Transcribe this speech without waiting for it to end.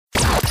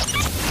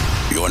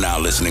You're now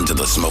listening to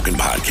The Smoking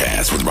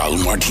Podcast with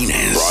Raul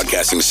Martinez.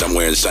 Broadcasting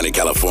somewhere in sunny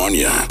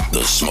California.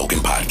 The Smoking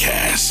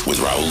Podcast with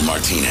Raul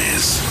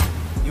Martinez.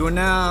 You are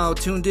now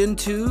tuned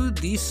into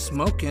The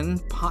Smoking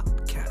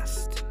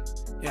Podcast.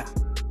 Yeah,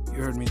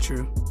 you heard me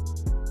true.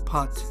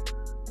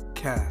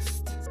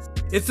 Potcast.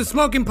 It's The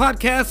Smoking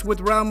Podcast with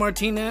Raul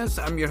Martinez.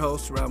 I'm your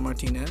host, Raul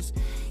Martinez.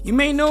 You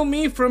may know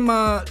me from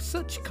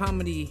such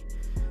comedy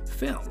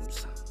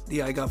films.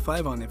 The I Got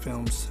 5 on It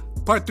films.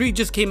 Part 3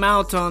 just came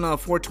out on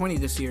 4/20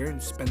 this year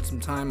and spent some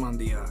time on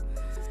the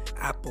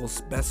Apple's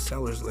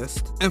bestsellers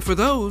list. And for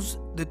those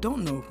that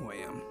don't know who I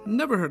am,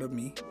 never heard of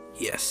me,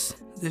 yes,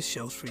 this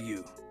show's for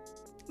you.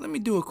 Let me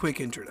do a quick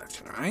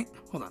introduction, alright?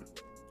 Hold on.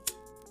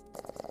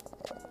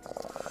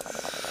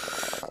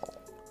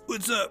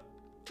 What's up?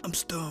 I'm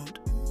stoned.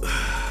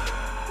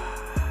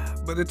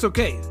 But it's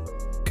okay,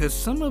 because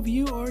some of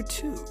you are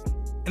too.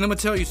 And I'm going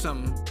to tell you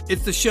something.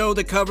 It's the show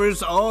that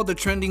covers all the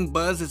trending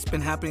buzz that's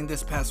been happening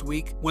this past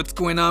week. What's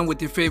going on with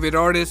your favorite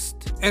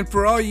artist. And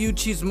for all you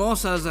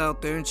chismosas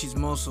out there and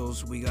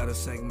chismosos, we got a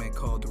segment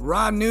called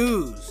Raw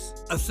News.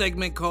 A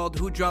segment called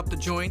Who Dropped the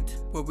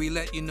Joint, where we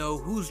let you know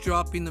who's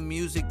dropping the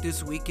music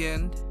this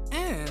weekend.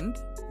 And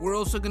we're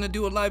also going to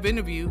do a live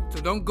interview,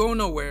 so don't go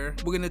nowhere.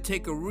 We're going to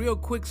take a real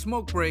quick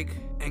smoke break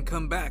and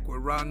come back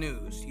with Raw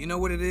News. You know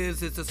what it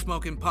is? It's a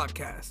Smoking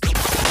Podcast.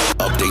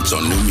 Updates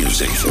on new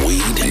music,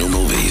 weed, new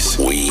movies,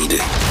 weed.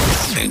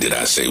 And did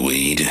I say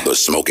weed? The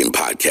Smoking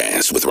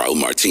Podcast with Raul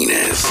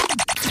Martinez.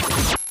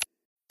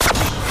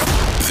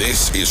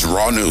 This is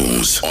Raw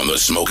News on the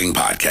Smoking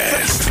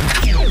Podcast.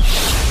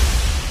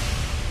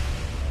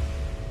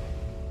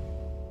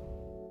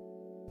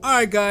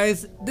 Alright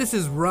guys, this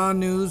is Raw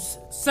News,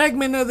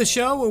 segment of the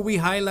show where we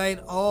highlight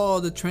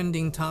all the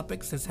trending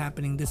topics that's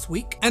happening this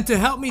week. And to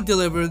help me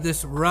deliver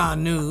this Raw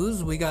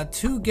News, we got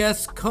two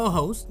guest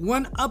co-hosts,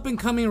 one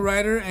up-and-coming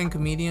writer and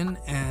comedian,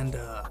 and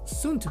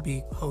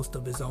soon-to-be host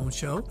of his own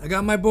show. I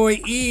got my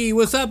boy E.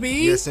 What's up,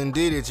 E? Yes,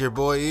 indeed. It's your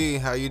boy E.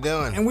 How you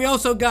doing? And we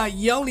also got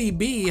Yoli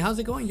B. How's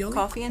it going, Yoli?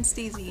 Coffee and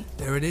Steezy.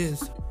 There it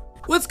is.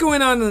 What's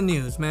going on in the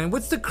news, man?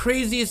 What's the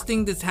craziest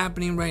thing that's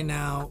happening right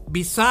now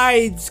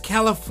besides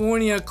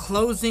California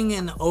closing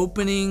and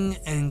opening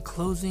and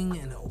closing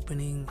and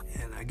opening?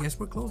 And I guess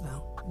we're closed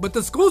now. But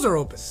the schools are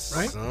open,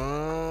 right?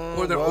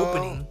 Or they're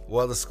opening.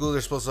 Well, the schools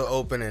are supposed to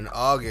open in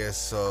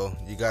August, so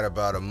you got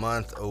about a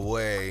month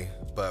away.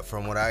 But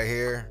from what I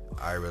hear,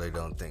 I really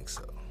don't think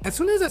so. As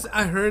soon as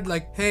I heard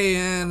like, hey,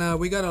 and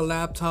we got a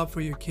laptop for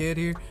your kid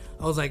here,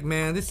 I was like,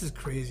 man, this is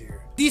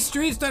crazier. These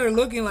streets started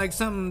looking like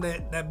something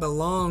that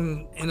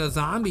belonged in a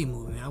zombie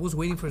movie. I was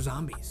waiting for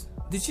zombies.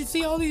 Did you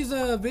see all these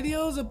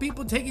videos of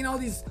people taking all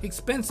these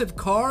expensive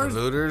cars?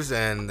 The looters,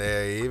 and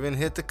they even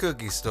hit the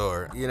cookie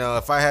store. You know,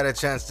 if I had a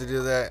chance to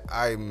do that,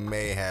 I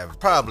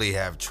probably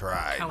have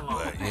tried. Come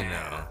on, but, man. you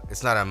know,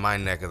 it's not on my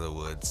neck of the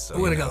woods. So, I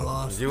would have got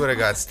lost. You would have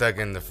got stuck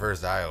in the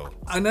first aisle.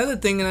 Another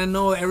thing, and I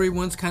know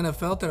everyone's kind of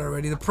felt it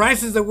already, the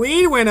prices of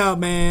weed went up,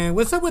 man.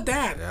 What's up with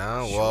that?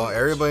 Yeah, well,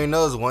 everybody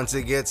knows once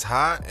it gets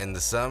hot in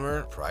the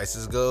summer,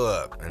 prices go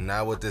up. And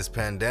now with this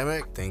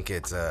pandemic, I think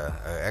it's an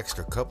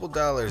extra couple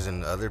dollars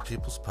in other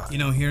people's pockets. You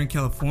know, here in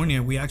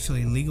California, we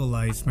actually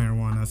legalized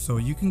marijuana. So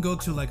you can go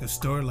to like a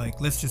store like,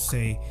 let's just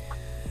say,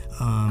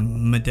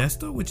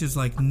 Modesto, which is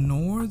like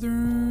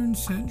northern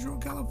central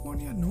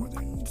California,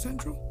 northern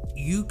central.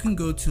 You can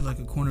go to like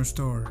a corner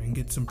store and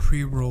get some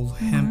pre-rolled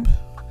hemp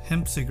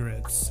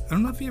cigarettes. I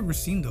don't know if you've ever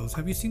seen those.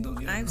 Have you seen those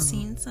yet? I've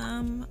seen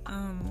some.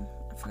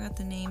 I forgot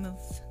the name of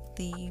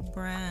the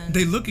brand.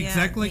 They look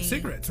exactly like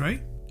cigarettes,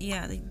 right?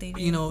 Yeah, they do.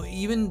 You know,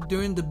 even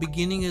during the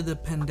beginning of the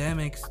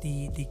pandemics,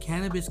 the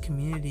cannabis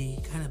community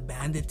kind of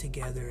banded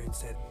together and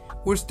said,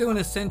 we're still an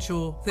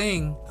essential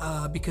thing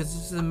because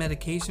this is a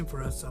medication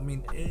for us. I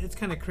mean, it's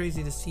kind of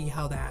crazy to see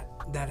how that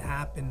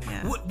happened.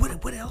 Yeah.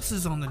 What else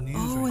is on the news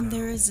right and now?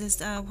 there is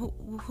this,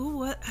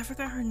 what? I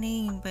forgot her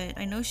name, but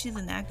I know she's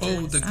an actress.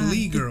 Oh, the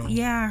Glee girl.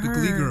 Yeah, her.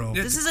 The Glee girl.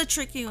 This is a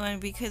tricky one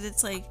because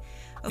it's like,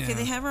 okay, Yeah.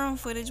 they have her own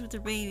footage with her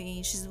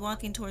baby. She's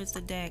walking towards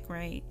the deck,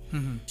 right?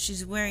 Mm-hmm.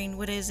 She's wearing,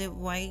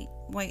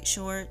 white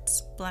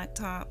shorts, black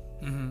top.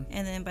 Mm-hmm.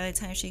 And then by the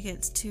time she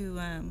gets to,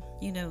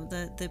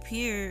 the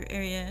pier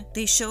area,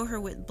 they show her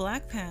with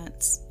black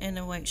pants and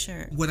a white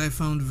shirt. What I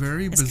found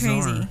very It's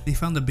bizarre, crazy. they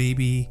found the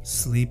baby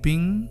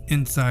sleeping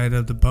inside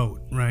of the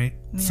boat, right?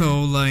 Yeah.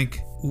 So, like,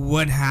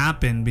 what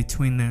happened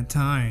between that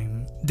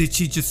time? Did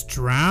she just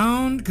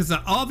drown? Because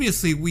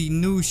obviously we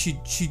knew she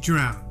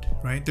drowned,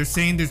 right? They're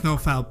saying there's no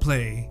foul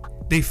play.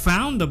 They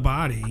found the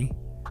body,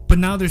 but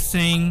now they're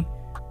saying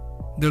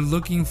they're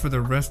looking for the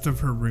rest of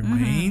her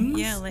remains?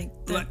 Yeah, like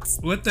that's,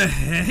 what the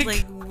heck?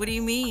 like, what do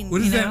you mean?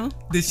 What is you that? know?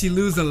 Did she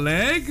lose a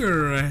leg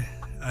or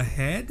a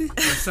head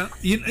or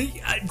something?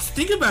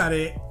 Think about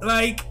it.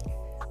 Like,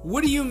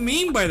 what do you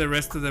mean by the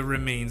rest of the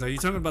remains? Are you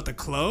talking about the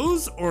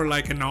clothes or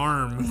like an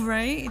arm?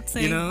 Right? It's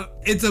like, You know,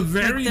 it's a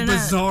very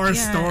bizarre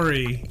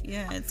story.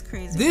 Yeah, it's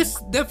crazy.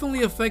 This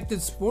definitely affected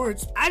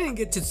sports. I didn't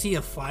get to see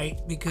a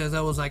fight because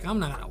I was like, I'm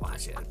not gonna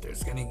watch it if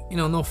there's any,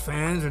 no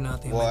fans or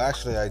nothing. Well,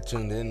 actually, I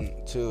tuned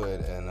in to it,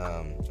 and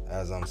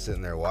as I'm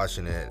sitting there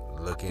watching it,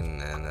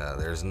 looking, and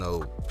there's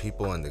no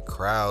people in the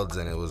crowds,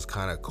 and it was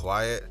kind of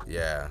quiet.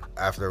 Yeah,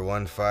 after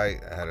one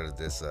fight, I had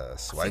this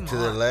swipe to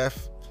the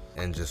left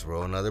and just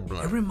roll another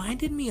blunt. It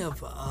reminded me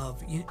of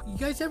you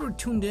guys ever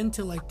tuned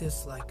into like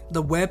this, like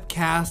the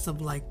webcast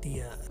of like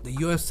the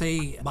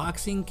USA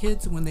boxing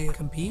kids when they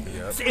compete?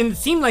 Yep. And it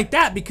seemed like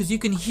that because you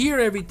can hear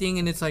everything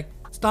and it's like,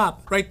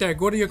 stop right there,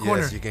 go to your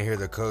corner. Yes, you can hear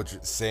the coach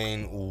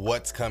saying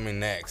what's coming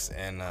next,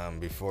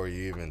 and before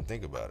you even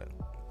think about it,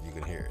 you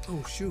can hear it.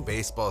 Oh shoot.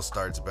 Baseball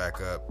starts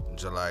back up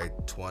July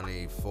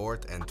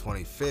 24th and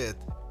 25th,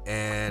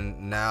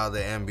 and now the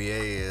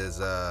NBA is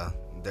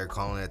they're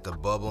calling it the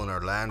bubble in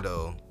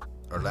Orlando,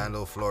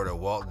 Florida,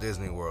 Walt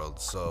Disney World.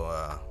 So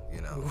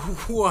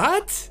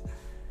What?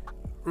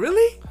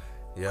 Really?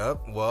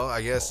 Yep. Well,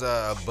 I guess,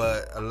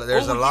 but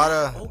there's a lot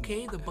of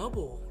the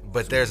bubble.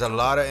 But there's a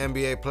lot of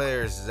NBA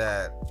players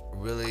that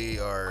really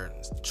are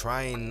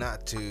trying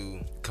not to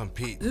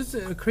compete. This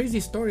is a crazy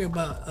story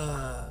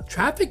about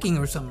trafficking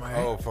or something, right?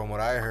 Oh, from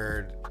what I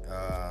heard,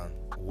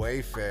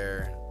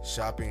 Wayfair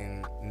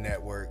shopping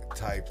network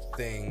type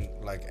thing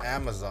like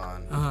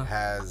Amazon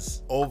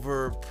has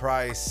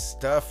overpriced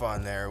stuff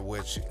on there,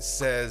 which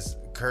says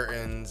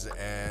curtains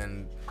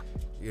and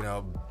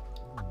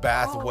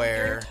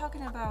bathware. You're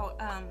talking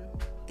about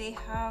they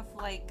have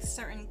like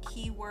certain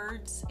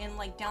keywords in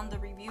like down the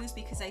reviews,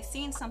 because I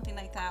seen something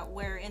like that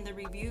where in the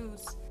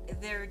reviews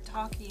they're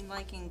talking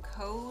like in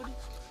code,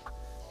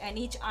 and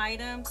each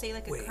item, say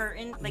like a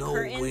curtain, like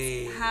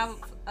curtains have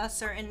a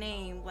certain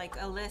name, like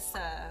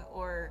Alyssa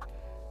or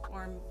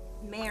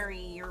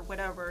Mary or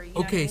whatever. You know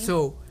what I mean?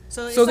 So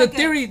it's the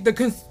theory, the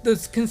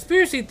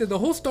conspiracy, the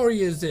whole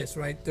story is this,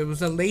 right? There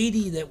was a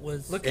lady that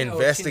was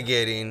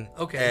investigating,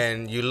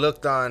 and you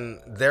looked on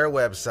their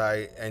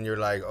website, and you're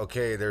like,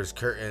 okay, there's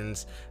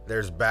curtains,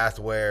 there's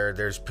bathware,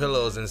 there's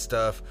pillows and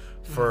stuff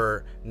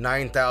for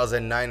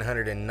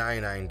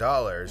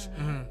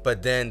 $9,999,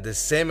 but then the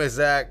same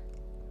exact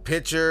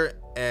picture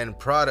and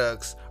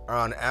products are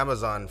on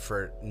Amazon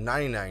for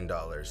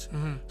 $99.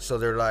 So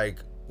they're like,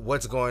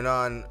 what's going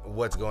on?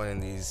 What's going in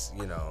these,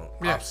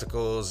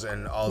 obstacles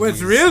and all what's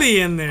these.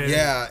 really in there?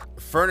 Yeah,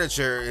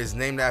 furniture is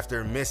named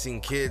after missing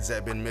kids that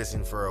have been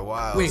missing for a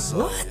while. Wait,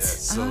 so, what?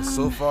 Yeah,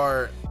 so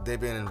far they've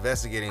been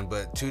investigating,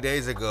 but 2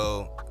 days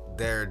ago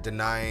they're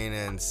denying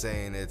and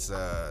saying it's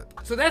So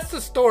that's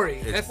the story.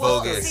 It's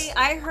Well, bogus. see,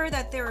 I heard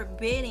that they were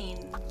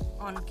bidding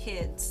on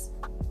kids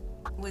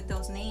with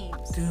those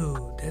names.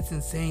 Dude, that's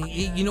insane.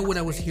 You know what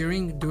I was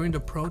hearing during the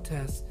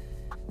protests?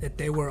 That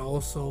they were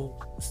also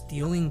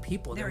stealing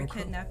people. They were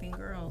kidnapping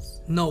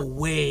girls. No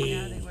way.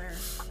 Yeah, they were.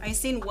 I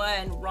seen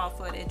one raw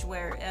footage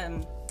where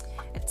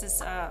it's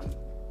this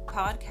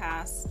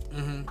podcast.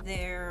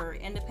 They're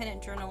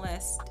independent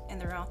journalists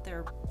and they're out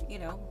there,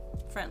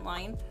 front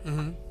line.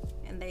 And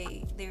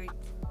they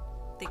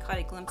caught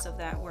a glimpse of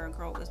that where a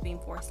girl was being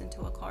forced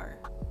into a car.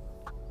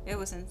 It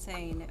was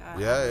insane.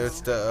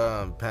 It's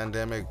the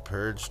Pandemic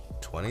Purge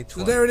 2020.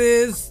 So there it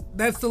is.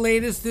 That's the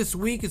latest this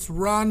week. It's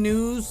raw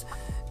news.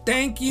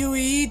 Thank you,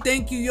 E.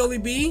 Thank you,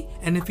 Yoli B.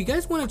 And if you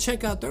guys want to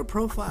check out their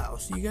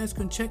profiles, you guys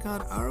can check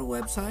out our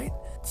website,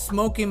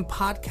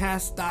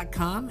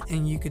 smokingpodcast.com,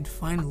 and you can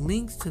find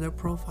links to their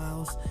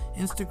profiles,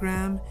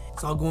 Instagram.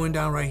 It's all going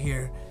down right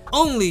here.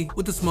 Only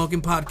with the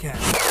Smoking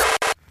Podcast.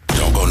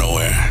 Don't go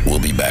nowhere. We'll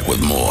be back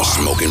with more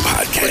Smoking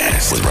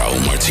Podcast with Raul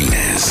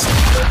Martinez.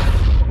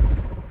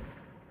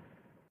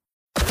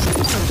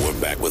 We're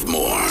back with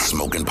more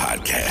Smoking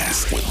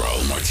Podcast with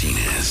Raul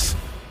Martinez.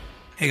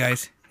 Hey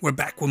guys, we're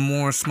back with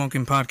more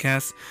Smoking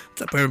Podcast.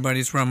 What's up,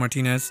 everybody? It's Raul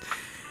Martinez.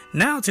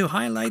 Now to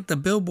highlight the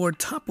Billboard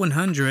Top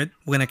 100,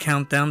 we're going to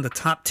count down the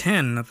top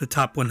 10 of the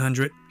Top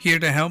 100. Here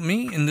to help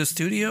me in the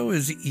studio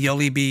is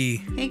Yoli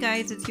B. Hey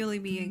guys, it's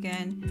Yoli B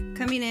again.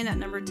 Coming in at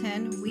number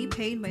 10, We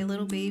Paid by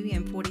Little Baby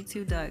and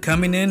 42 Dugg.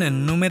 Coming in at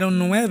numero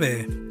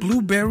 9,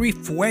 Blueberry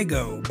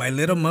Fuego by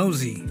Little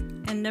Mosey.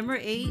 And number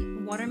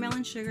 8,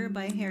 Watermelon Sugar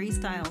by Harry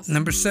Styles.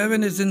 Number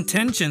 7 is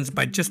Intentions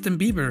by Justin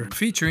Bieber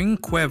featuring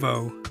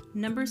Quavo.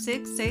 Number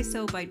 6, Say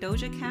So by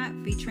Doja Cat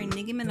featuring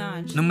Nicki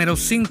Minaj. Numero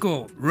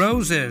 5,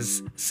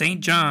 Roses, St.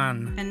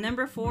 John. And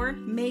number 4,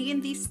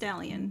 Megan Thee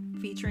Stallion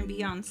featuring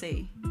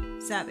Beyonce,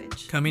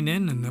 Savage. Coming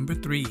in at number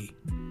 3,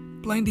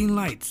 Blinding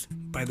Lights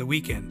by The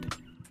Weeknd.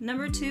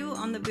 Number 2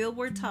 on the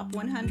Billboard Top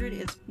 100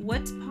 is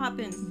What's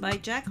Poppin' by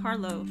Jack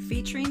Harlow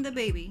featuring The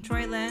Baby,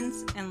 Troy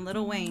Lenz, and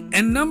Lil Wayne.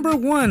 And number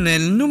 1,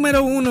 el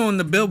número 1 on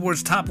the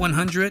Billboard's Top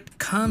 100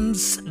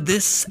 comes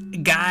this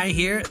guy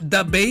here,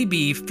 The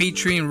Baby,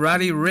 featuring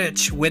Roddy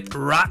Ricch with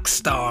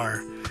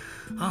Rockstar.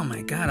 Oh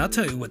my God, I'll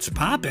tell you what's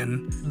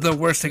poppin'. The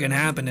worst that can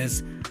happen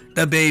is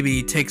The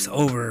Baby takes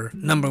over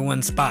number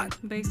 1 spot.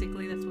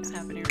 Basically, that's what's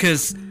happening.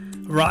 Because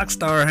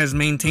Rockstar has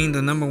maintained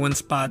the number one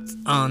spot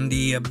on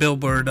the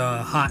Billboard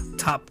Hot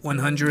Top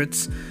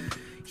 100s.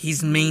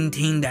 He's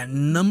maintained that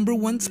number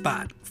one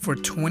spot for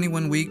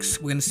 21 weeks.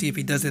 We're going to see if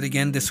he does it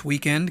again this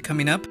weekend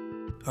coming up.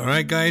 All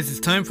right, guys, it's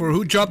time for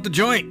Who Dropped the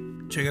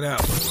Joint. Check it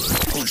out.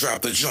 Who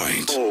Dropped the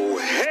Joint? Oh,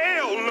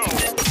 hell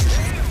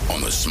no!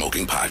 On the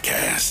Smoking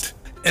Podcast.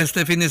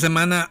 Este fin de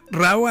semana,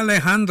 Raul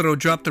Alejandro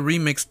dropped a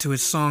remix to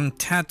his song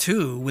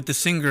Tattoo with the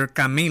singer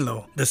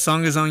Camilo. The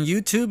song is on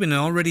YouTube and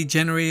already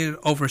generated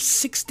over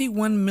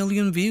 61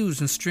 million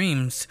views and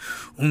streams.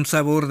 Un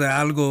sabor de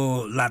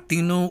algo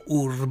latino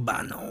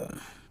urbano.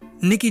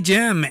 Nicky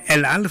Jam,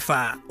 El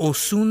Alfa,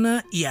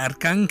 Ozuna y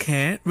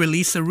Arcángel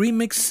released a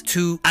remix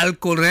to Al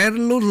Correr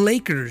Los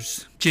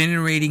Lakers,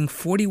 generating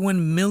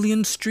 41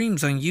 million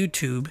streams on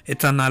YouTube.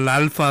 It's on El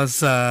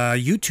Alfa's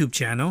YouTube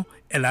channel,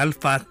 El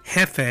Alfa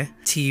Jefe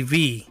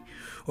TV,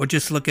 or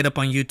just look it up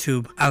on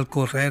YouTube, Al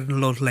Correr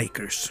Los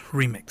Lakers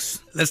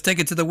remix. Let's take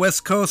it to the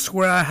West Coast,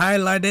 where I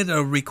highlighted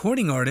a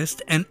recording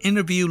artist and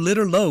interview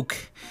Little Loke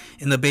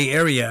in the Bay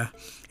Area.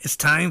 It's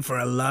time for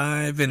a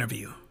live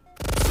interview.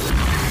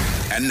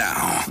 And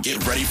now,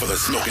 get ready for the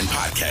Smoking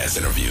Podcast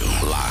interview.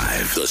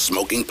 Live, the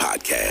Smoking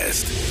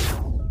Podcast.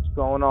 What's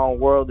going on,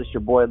 world? It's your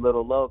boy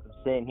Little Loke. I'm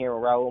sitting here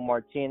with Raul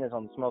Martinez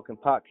on the Smoking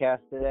Podcast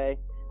today.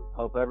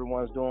 Hope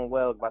everyone's doing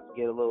well. About to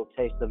get a little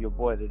taste of your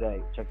boy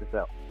today. Check this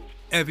out.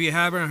 If you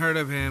haven't heard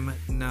of him,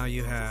 now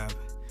you have.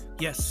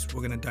 Yes, we're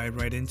going to dive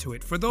right into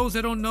it. For those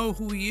that don't know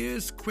who he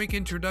is, quick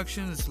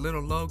introduction. It's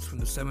Little Lokes from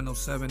the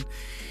 707.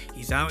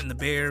 He's out in the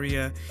Bay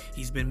Area.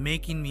 He's been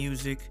making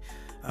music.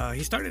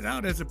 He started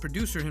out as a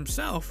producer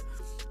himself,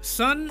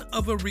 son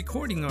of a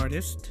recording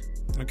artist,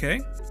 okay?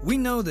 We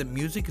know that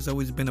music has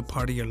always been a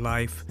part of your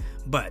life,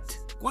 but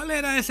 ¿cuál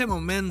era ese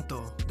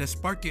momento that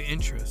sparked your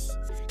interest?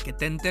 Que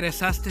te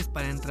interesaste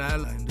para entrar a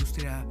la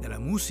industria de la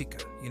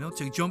música, you know,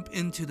 to jump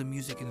into the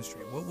music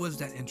industry. What was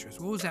that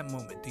interest? What was that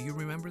moment? Do you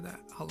remember that?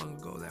 How long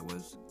ago that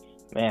was?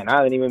 Man, I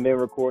haven't even been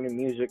recording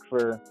music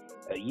for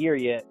a year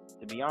yet,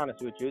 to be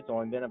honest with you. It's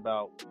only been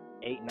about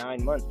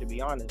 8-9 months, to be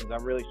honest, since I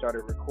really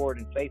started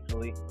recording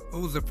faithfully.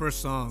 What was the first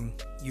song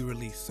you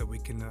released so we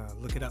can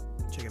look it up,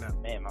 check it out?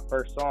 Man, my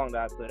first song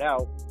that I put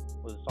out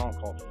was a song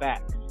called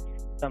Facts.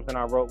 Something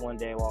I wrote one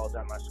day while I was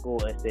at my school,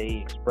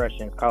 SAE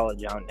Expressions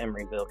College out in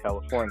Emeryville,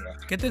 California.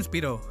 ¿Qué te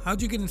inspiró?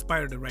 How'd you get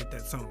inspired to write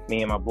that song?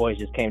 Me and my boys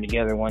just came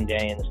together one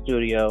day in the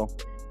studio.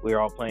 We were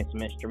all playing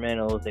some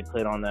instrumentals. They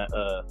played on that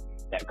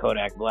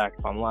Kodak Black,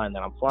 If I'm Lying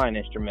That I'm Flying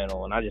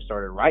instrumental, and I just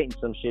started writing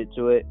some shit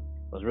to it.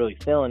 Was really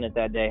feeling it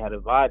that day, had a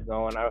vibe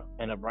going. I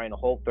ended up writing a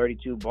whole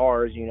 32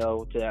 bars, you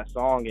know, to that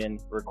song and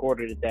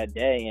recorded it that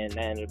day, and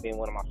that ended up being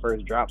one of my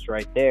first drops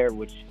right there,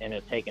 which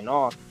ended up taking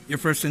off. Your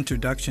first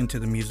introduction to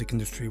the music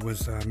industry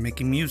was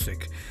making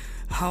music.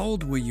 How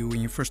old were you when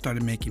you first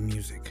started making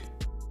music?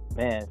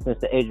 Man, since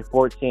the age of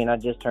 14. I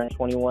just turned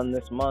 21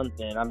 this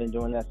month, and I've been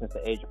doing that since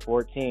the age of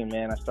 14,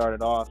 man. I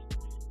started off,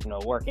 you know,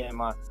 working at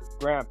my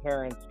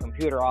grandparents'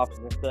 computer office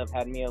and stuff,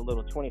 had me a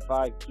little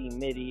 25-key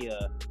MIDI,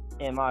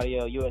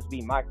 M-Audio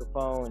USB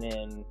microphone,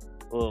 and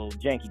a little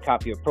janky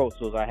copy of Pro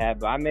Tools I had,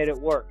 but I made it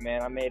work,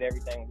 man. I made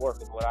everything work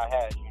with what I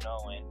had, you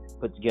know, and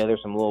put together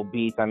some little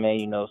beats. I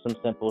made, you know, some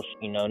simple,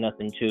 you know,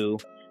 nothing too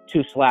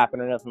slapping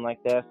or nothing like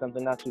that.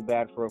 Something not too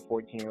bad for a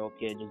 14-year-old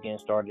kid just getting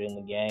started in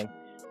the game.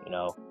 You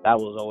know, that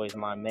was always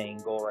my main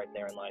goal right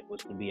there in life,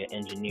 was to be an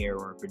engineer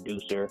or a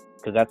producer,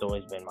 because that's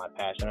always been my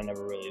passion. I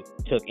never really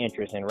took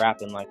interest in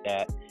rapping like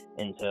that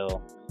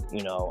until,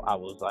 you know, I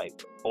was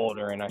like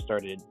older and I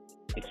started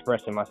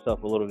expressing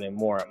myself a little bit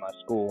more at my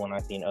school when I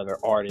seen other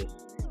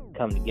artists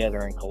come together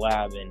and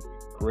collab and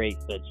create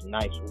such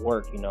nice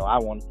work. You know, I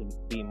wanted to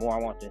be more. I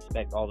wanted to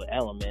inspect all the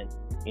elements,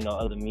 you know,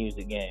 of the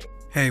music game.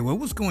 Hey, what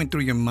was going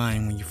through your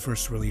mind when you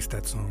first released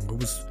that song?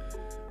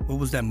 What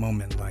was that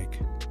moment like?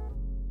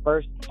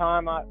 First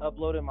time I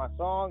uploaded my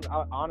song,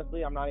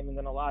 honestly, I'm not even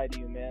gonna lie to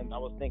you, man. I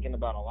was thinking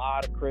about a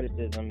lot of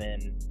criticism,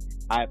 and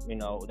you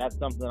know, that's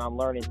something I'm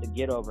learning to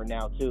get over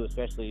now too,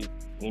 especially,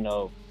 you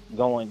know,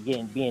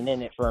 being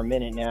in it for a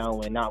minute now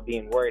and not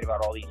being worried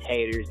about all these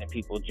haters and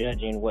people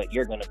judging what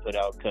you're going to put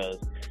out, because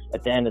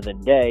at the end of the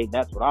day,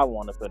 that's what I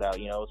want to put out.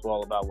 You know, it's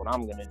all about what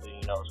I'm going to do,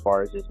 you know, as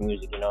far as this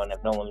music, you know, and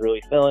if no one's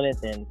really feeling it,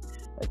 then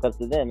it's up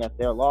to them. That's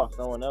their loss.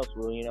 No one else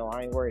will, you know.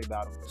 I ain't worried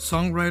about them.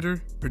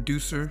 Songwriter,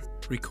 producer,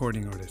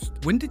 recording artist.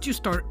 When did you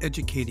start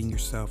educating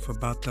yourself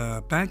about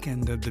the back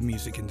end of the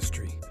music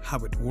industry? How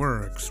it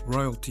works,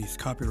 royalties,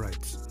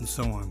 copyrights, and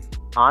so on?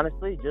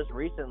 Honestly, just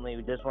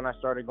recently, just when I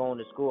started going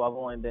to school. I've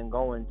only been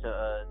going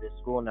to this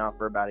school now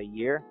for about a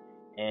year,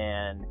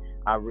 and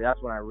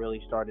that's when I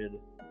really started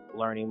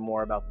learning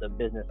more about the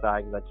business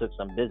side, because I took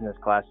some business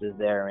classes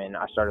there, and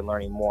I started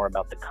learning more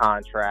about the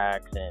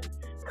contracts and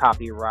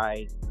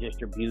copyright,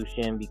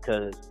 distribution,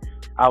 because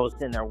I was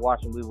sitting there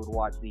we would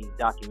watch these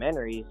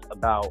documentaries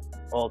about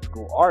old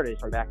school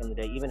artists from back in the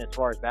day, even as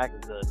far as back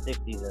as the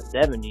 60s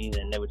and 70s,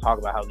 and they would talk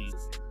about how these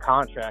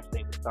contracts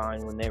they would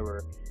sign when they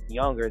were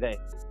younger, they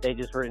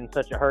just were in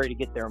such a hurry to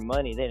get their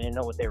money. They didn't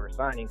know what they were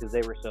signing because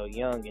they were so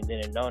young and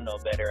didn't know no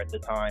better at the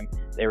time.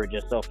 They were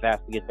just so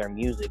fast to get their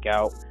music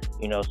out,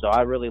 so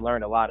I really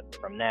learned a lot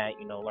from that,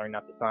 learn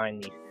not to sign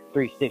these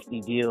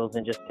 360 deals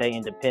and just stay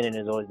independent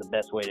is always the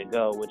best way to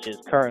go, which is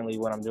currently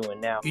what I'm doing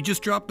now. You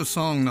just dropped a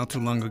song not too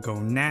long ago,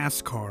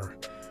 NASCAR.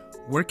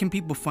 Where can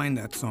people find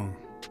that song?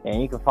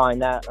 And you can find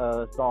that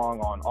song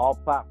on all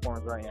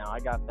platforms right now. I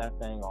got that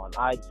thing on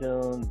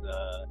iTunes,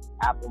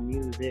 Apple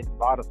Music,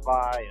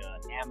 Spotify,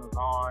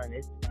 Amazon.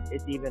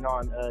 It's even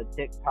on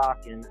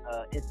TikTok and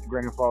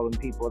Instagram for all them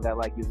people that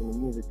like using the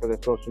music for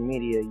their social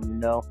media.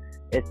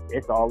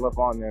 It's all up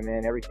on there,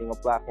 man. Every single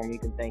platform you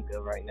can think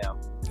of right now.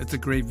 It's a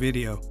great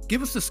video.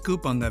 Give us a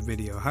scoop on that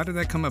video. How did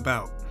that come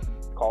about?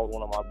 Called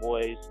one of my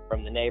boys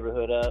from the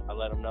neighborhood up. I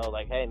let him know,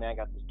 like, hey, man, I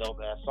got this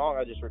dope-ass song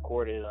I just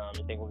recorded. I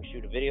think we can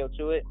shoot a video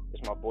to it.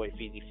 It's my boy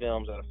Feezy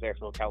Films out of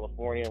Fairfield,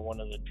 California, one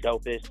of the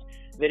dopest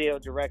video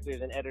directors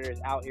and editors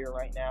out here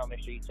right now. Make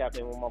sure you tap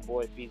in with my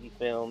boy Feezy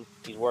Films.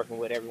 He's working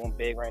with everyone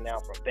big right now,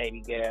 from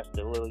Baby Gas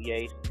to Lil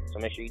Yace. So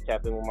make sure you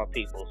tap in with my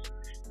peoples.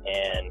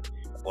 And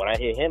when I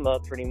hit him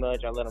up, pretty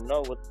much, I let him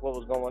know what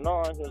was going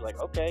on. He was like,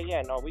 okay,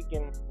 yeah, no, we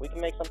can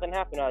make something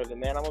happen out of it,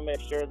 man. I'm gonna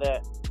make sure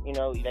that,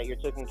 that you're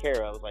taken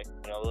care of. I was like,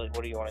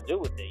 what do you want to do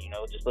with it?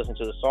 Just listen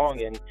to the song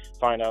and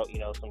find out,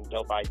 some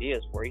dope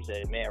ideas for it. He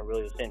said, man, I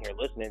really was sitting here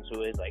listening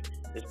to it. Like,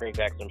 this brings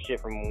back some shit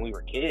from when we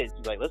were kids.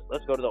 He's like,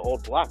 let's go to the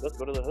old block. Let's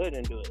go to the hood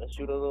and do it. Let's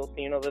shoot a little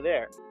scene over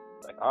there.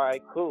 Like, all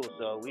right, cool.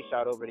 So we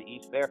shot over to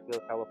East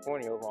Fairfield,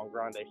 California, over on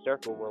Grande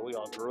Circle, where we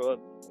all grew up,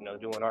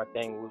 doing our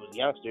thing when we was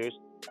youngsters.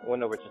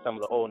 Went over to some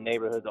of the old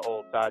neighborhoods, the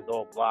old sides, the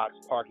old blocks,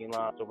 parking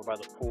lots over by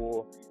the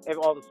pool, and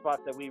all the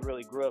spots that we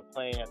really grew up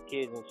playing as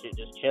kids and shit,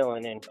 just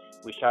chilling. And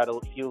we shot a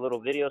few little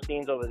video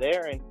scenes over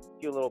there and a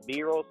few little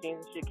B-roll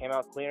scenes and shit. Came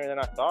out cleaner than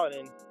I thought,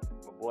 and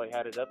my boy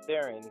had it up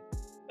there. And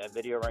that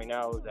video right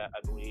now is at, I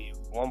believe,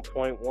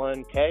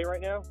 1.1K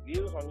right now,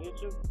 views on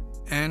YouTube.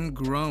 And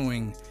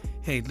growing.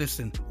 Hey,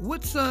 listen,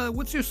 what's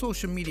your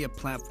social media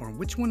platform?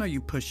 Which one are you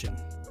pushing?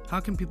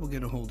 How can people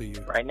get a hold of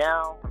you? Right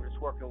now, I'm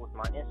just working with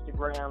my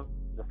Instagram.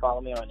 You can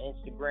follow me on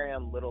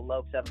Instagram,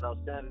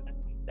 LittleLoke707.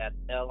 That's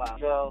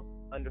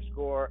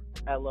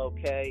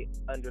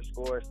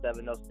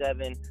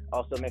LITTLE_LOK_707.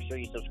 Also, make sure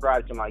you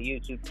subscribe to my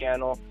YouTube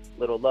channel,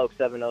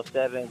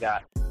 LittleLoke707.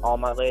 Got all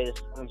my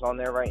latest films on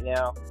there right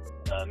now.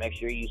 Make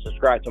sure you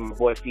subscribe to my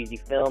boy Feezy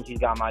Films. He's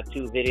got my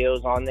 2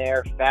 videos on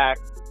there,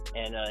 Fact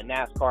and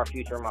NASCAR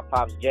featuring my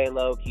pops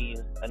J-Lo. He's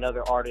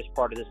another artist,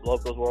 part of this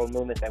Locals World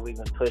movement that we've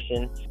been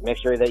pushing. Make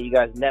sure that you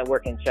guys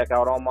network and check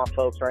out all my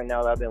folks right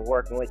now that I've been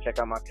working with. Check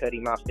out my Cuddy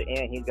Mobster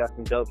Ant. He's got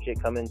some dope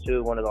shit coming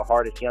too. One of the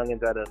hardest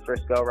youngins out of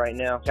Frisco right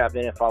now. Tap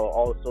in and follow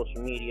all the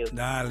social media.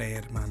 Dale,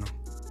 hermano.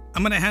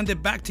 I'm going to hand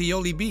it back to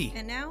Yoli B.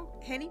 And now,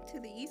 heading to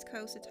the East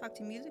Coast to talk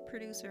to music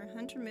producer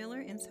Hunter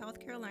Miller in South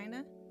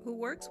Carolina, who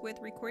works with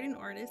recording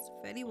artist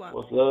Fetty Wap.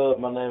 What's up?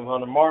 My name is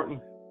Hunter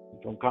Martin.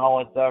 I'm from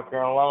Conway, South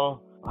Carolina.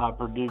 I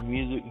produce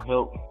music and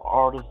help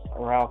artists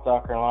around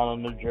South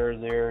Carolina, New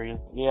Jersey area.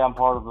 Yeah, I'm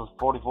part of the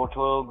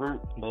 4412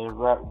 group, the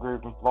rap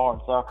group in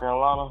Florence, South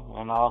Carolina,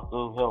 and I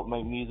also help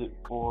make music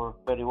for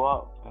Fetty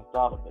Wap and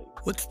Sada Baby.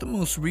 What's the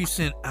most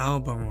recent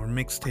album or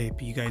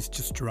mixtape you guys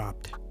just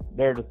dropped?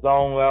 There's a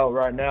song out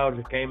right now,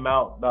 just came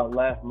out about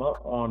last month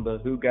on the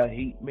Who Got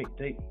Heat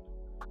mixtape,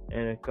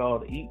 and it's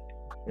called Eat.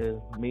 It's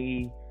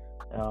me,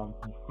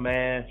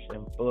 Smash,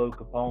 and Flo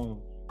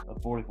Capone.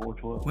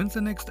 4412. When's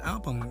the next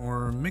album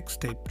or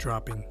mixtape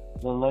dropping?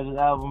 The latest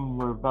album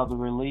we're about to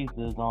release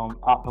is on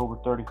October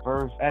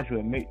 31st. Actually,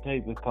 a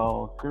mixtape is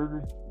called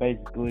Kruger.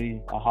 Basically,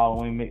 a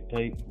Halloween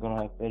mixtape. It's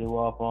gonna have Fetty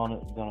Wap on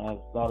it. It's gonna have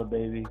Sada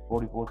Baby,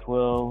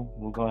 4412.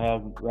 We're gonna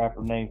have a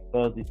rapper named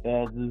Fuzzy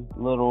Fazzu,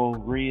 Little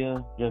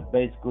Rhea, just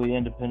basically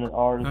independent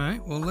artists. All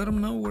right, well, let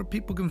them know where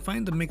people can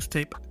find the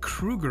mixtape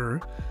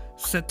Kruger,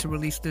 set to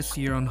release this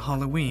year on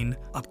Halloween,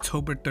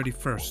 October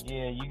 31st.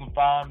 Yeah, you can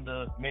find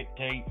the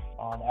mixtape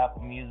on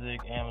Apple Music,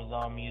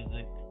 Amazon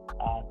Music,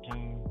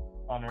 iTunes.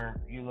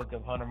 You look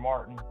up Hunter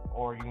Martin,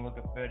 or you can look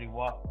up Fetty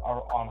Wap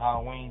on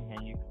Halloween,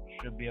 and you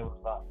should be able to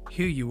find it.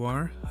 Here you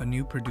are, a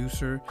new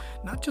producer,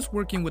 not just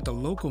working with the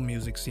local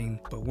music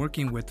scene, but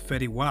working with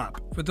Fetty Wap.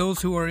 For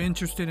those who are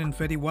interested in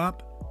Fetty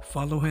Wap,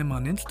 follow him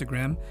on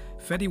Instagram,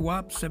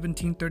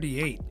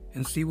 FettyWap1738,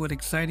 and see what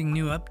exciting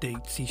new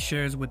updates he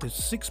shares with his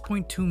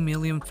 6.2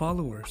 million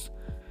followers.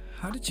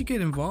 How did you get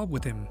involved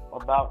with him?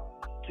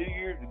 About 2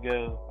 years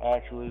ago, I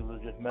actually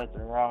was just messing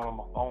around on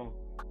my phone,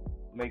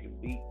 making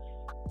beats,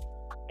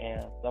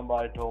 and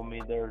somebody told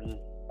me there's this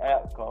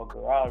app called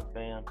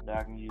GarageBand that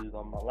I can use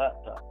on my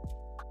laptop.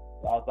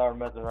 So I started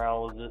messing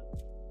around with it,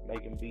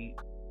 making beats,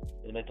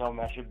 and they told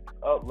me I should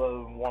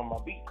upload one of my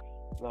beats.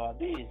 So I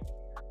did.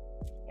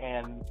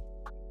 And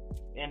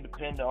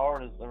independent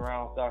artists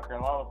around South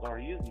Carolina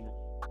started using it.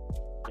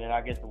 Then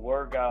I get the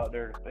word out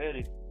there to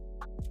Fetty,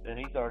 then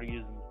he started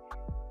using it.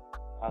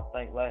 I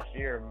think last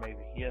year, maybe.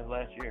 Yeah,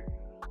 last year.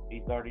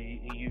 He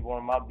used one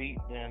of my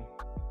beats, and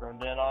from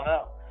then on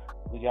out,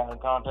 we got in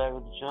contact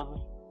with each other,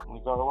 We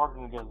started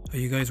working together. Are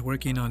you guys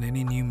working on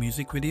any new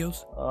music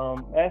videos?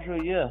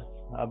 Actually, yeah.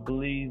 I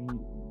believe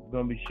we're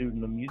going to be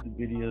shooting a music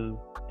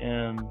video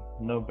in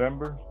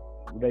November.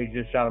 They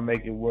just trying to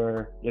make it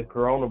where the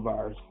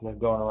coronavirus that's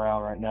going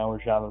around right now,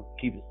 we're trying to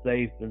keep it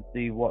safe and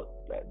see what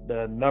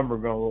the number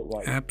going to look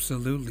like.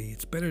 Absolutely.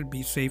 It's better to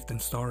be safe than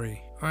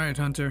sorry. All right,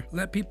 Hunter,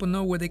 let people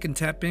know where they can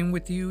tap in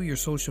with you, your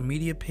social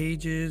media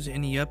pages,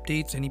 any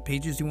updates, any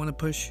pages you want to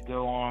push.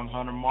 Go on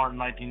Hunter Martin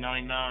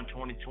 1999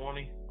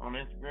 2020 on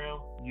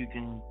Instagram. You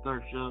can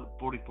search up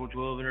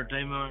 4412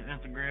 Entertainment on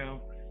Instagram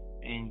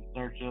and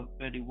search up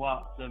Fetty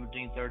Watt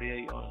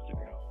 1738 on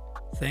Instagram.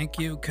 Thank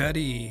you,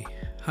 Cuddy.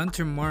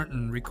 Hunter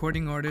Martin,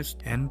 recording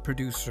artist and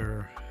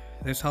producer.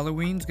 This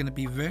Halloween's going to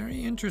be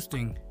very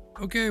interesting.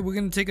 Okay, we're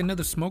going to take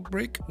another smoke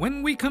break.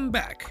 When we come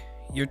back,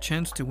 your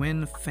chance to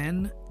win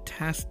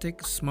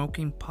fantastic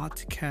Smoking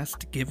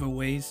Potcast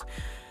giveaways.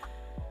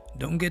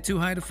 Don't get too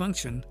high to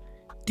function.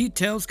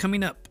 Details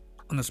coming up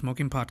on the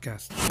Smoking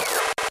Podcast.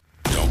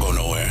 Don't go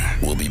nowhere.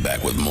 We'll be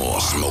back with more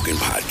Smoking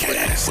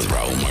Podcast with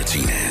Raul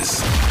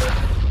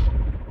Martinez.